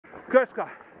Go,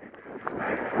 Sky.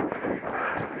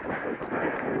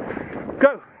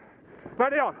 Go.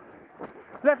 Ready on.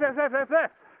 Left, left, left, left,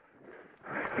 left.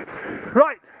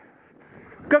 Right.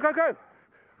 Go, go, go.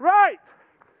 Right.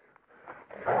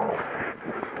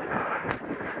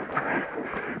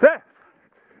 Left.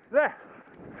 Left.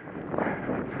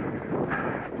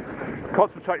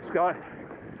 Concentrate, Sky.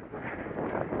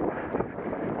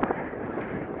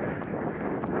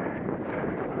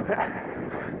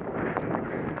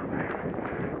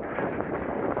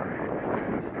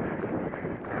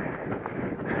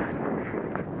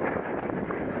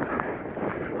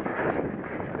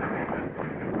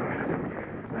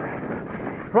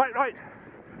 Right, right.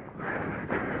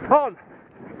 On.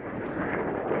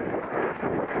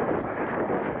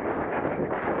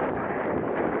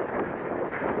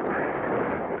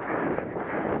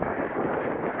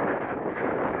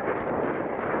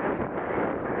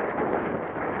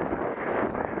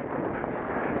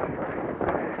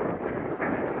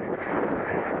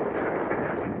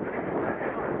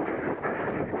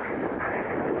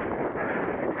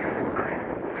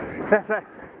 Left, left.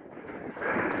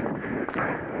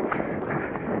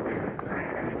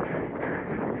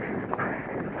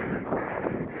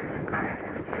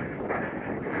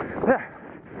 Left.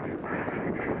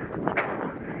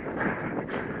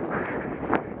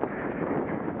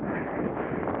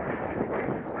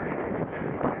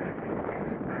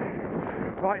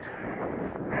 Right.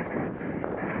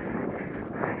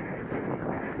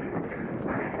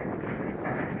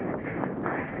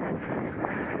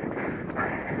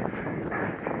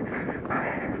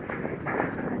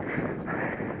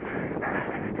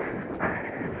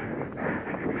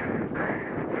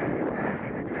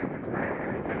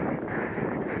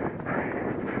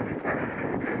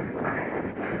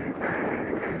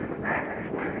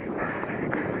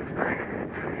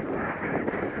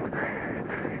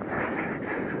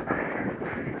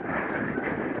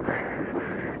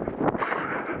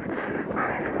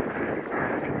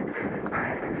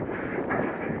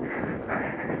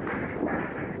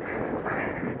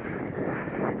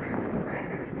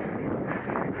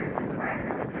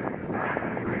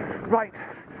 Right,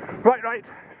 right, right,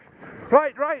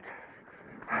 right, right.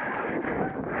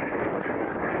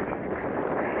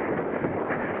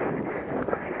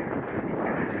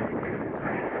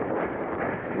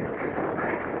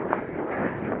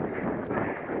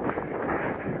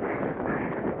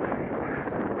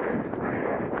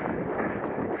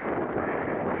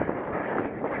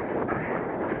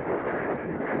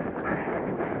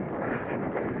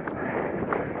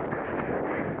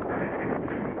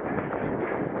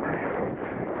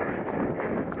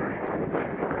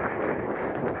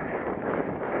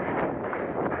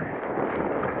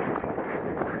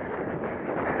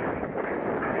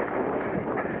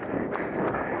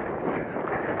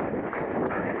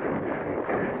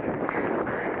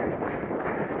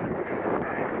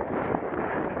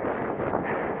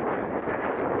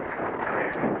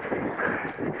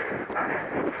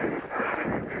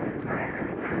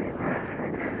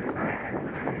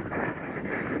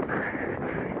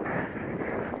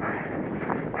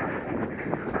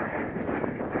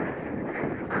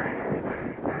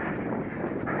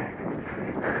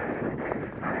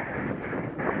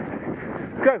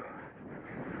 Go.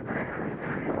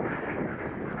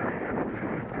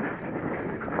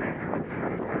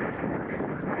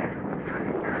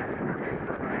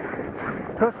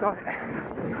 Let's go.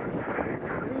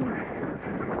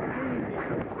 Easy.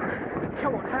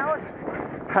 Come on, Howard.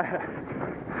 I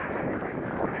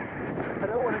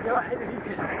don't want to go ahead of you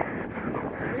because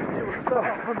these two will start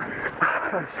on.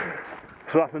 Oh shit.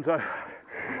 That's what happens, though.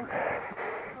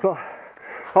 Come on.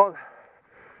 On.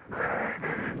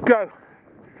 Go.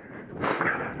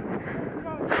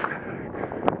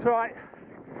 It's all right.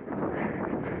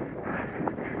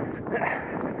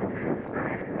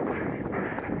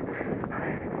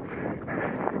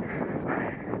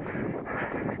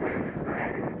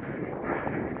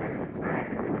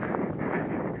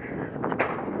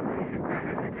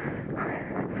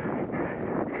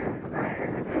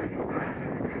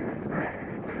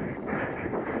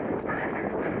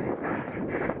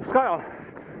 Sky on.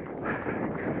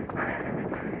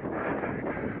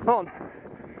 On.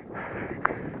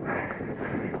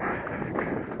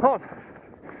 On.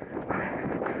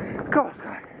 Go on,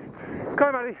 Sky.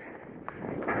 Go, Maddie.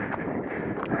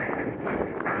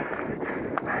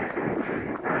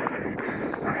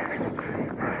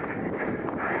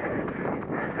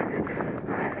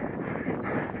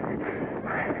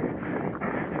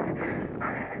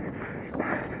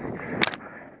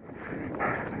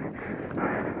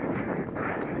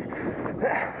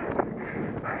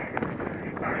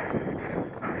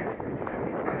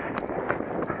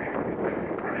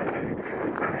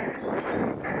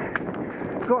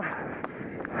 Go on.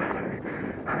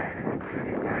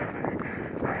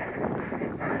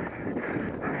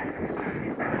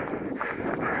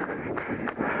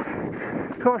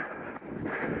 Come on.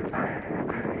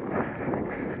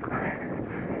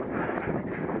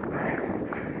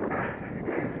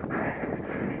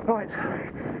 Right.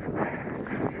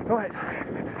 Right.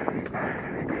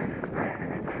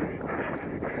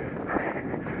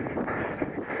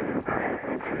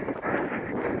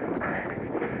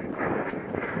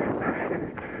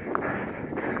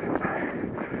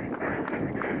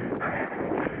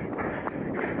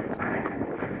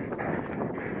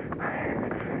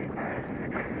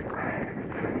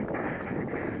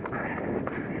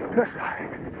 Let's go.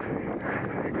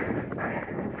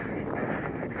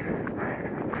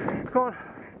 Go on.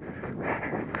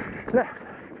 Left.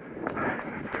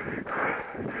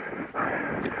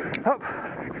 Up.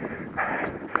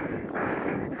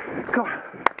 Go on.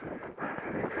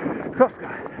 Let's go.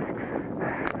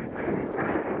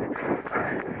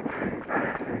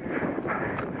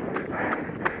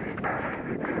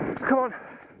 Come on.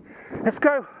 Let's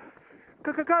go.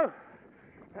 Go, go, go.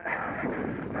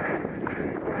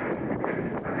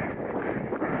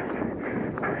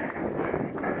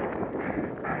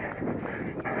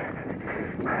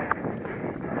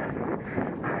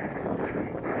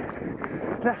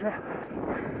 Left, left.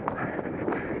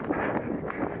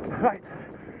 Right,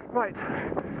 right.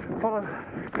 Follow.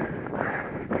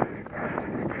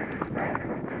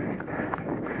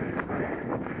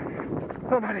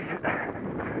 Oh, buddy.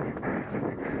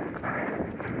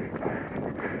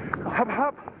 Up,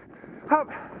 up, up.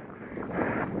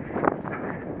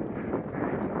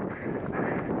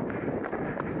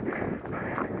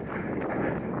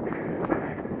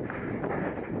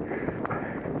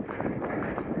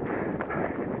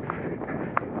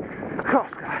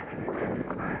 Cross, guy.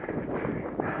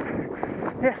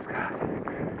 Yes, guy.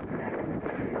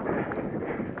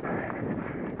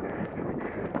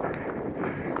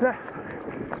 Left.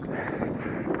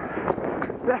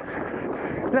 Left.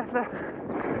 Left, left.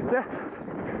 Left.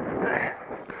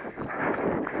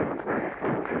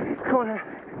 Corner.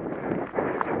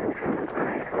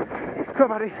 Go,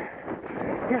 buddy.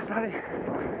 Yes, buddy.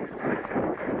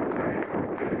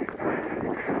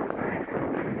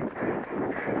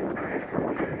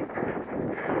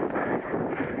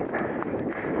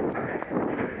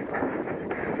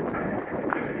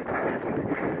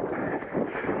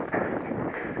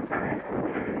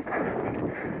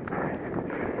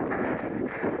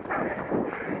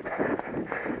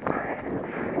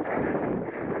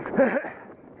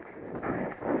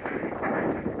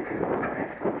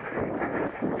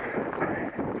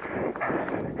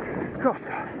 Cross.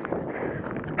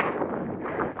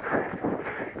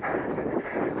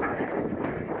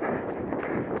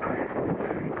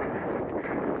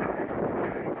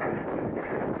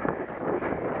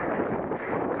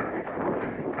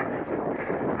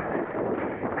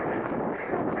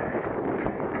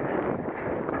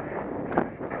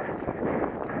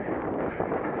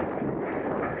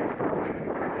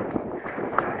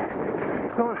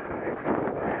 Come on.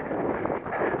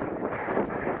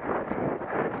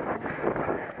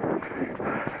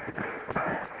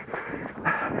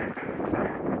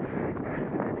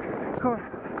 Come on.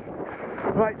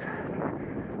 Right.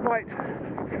 Right.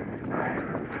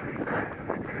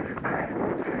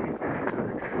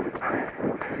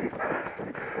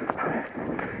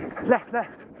 Left,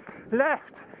 left, left.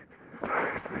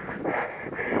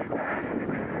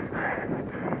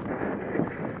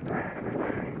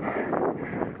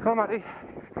 Come on, Maddie.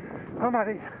 Come on,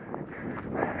 Maddie.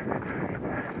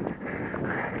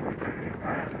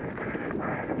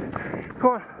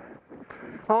 Come on.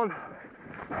 On.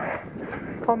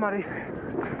 On, Maddie.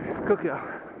 Good girl.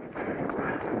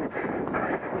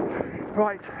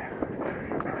 Right.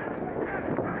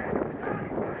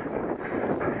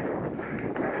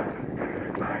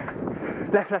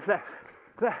 Left, left, left.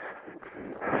 Left.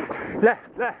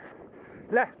 Left, left.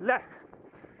 Left, left.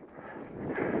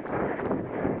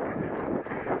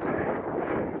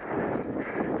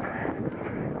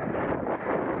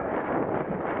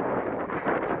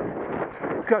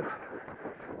 Go.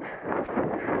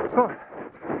 Come on.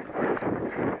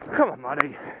 Come on,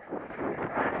 Maddie.